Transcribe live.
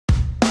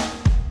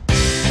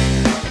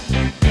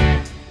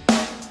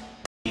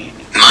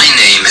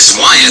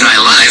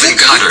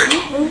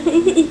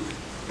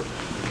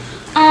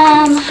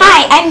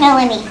Hi, I'm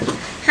Melanie.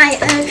 Hi,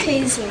 I'm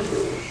Paisley.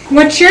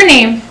 What's your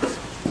name?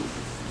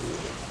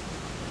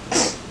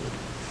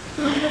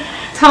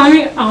 Tell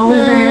me,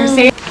 Oliver.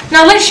 Say.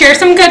 Now let's share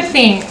some good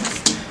things.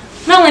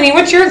 Melanie,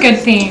 what's your good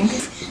thing?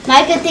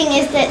 My good thing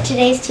is that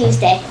today's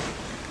Tuesday.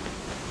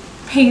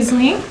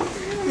 Paisley.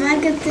 My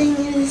good thing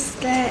is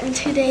that in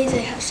 2 days I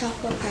have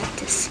softball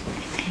practice.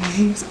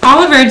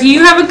 Oliver, do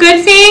you have a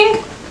good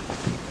thing?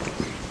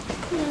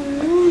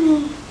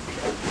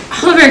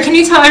 Oliver, can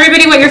you tell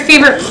everybody what your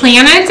favorite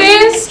planet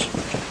is?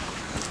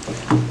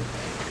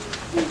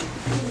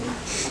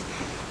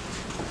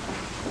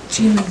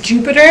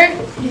 Jupiter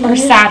or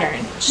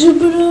Saturn?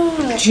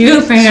 Jupiter.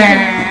 Jupiter.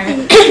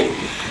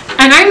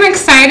 And I'm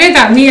excited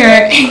that we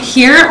are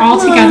here all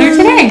together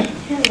today.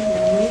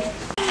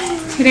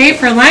 Today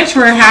for lunch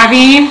we're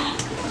having...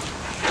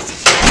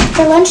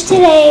 For lunch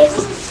today,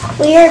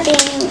 we are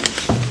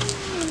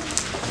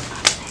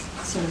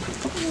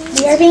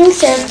being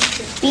served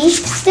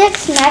beef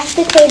sticks, mashed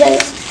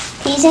potatoes,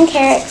 peas and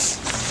carrots,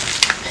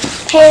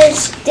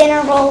 pears,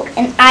 dinner roll,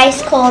 and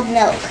ice cold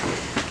milk.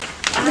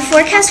 The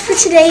forecast for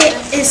today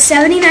is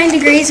 79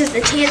 degrees with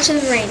a chance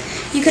of rain.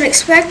 You can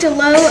expect a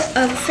low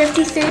of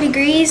 53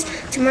 degrees.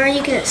 Tomorrow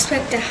you can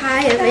expect a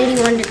high of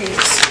 81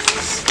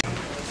 degrees.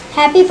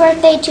 Happy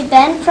birthday to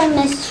Ben from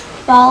Miss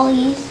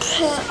Bali's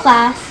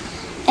class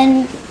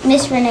and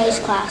Miss Renee's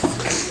class.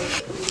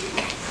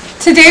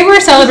 Today we're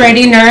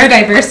celebrating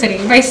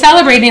neurodiversity by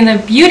celebrating the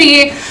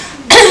beauty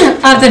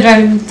of the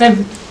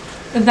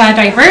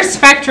diverse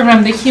spectrum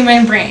of the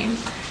human brain.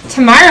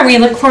 Tomorrow we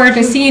look forward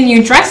to seeing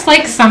you dressed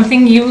like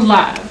something you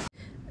love.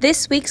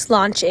 This week's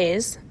launch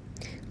is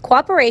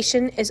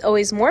Cooperation is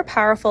Always More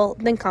Powerful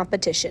Than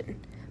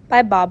Competition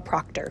by Bob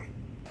Proctor.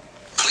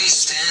 Please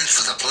stand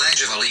for the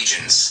Pledge of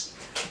Allegiance.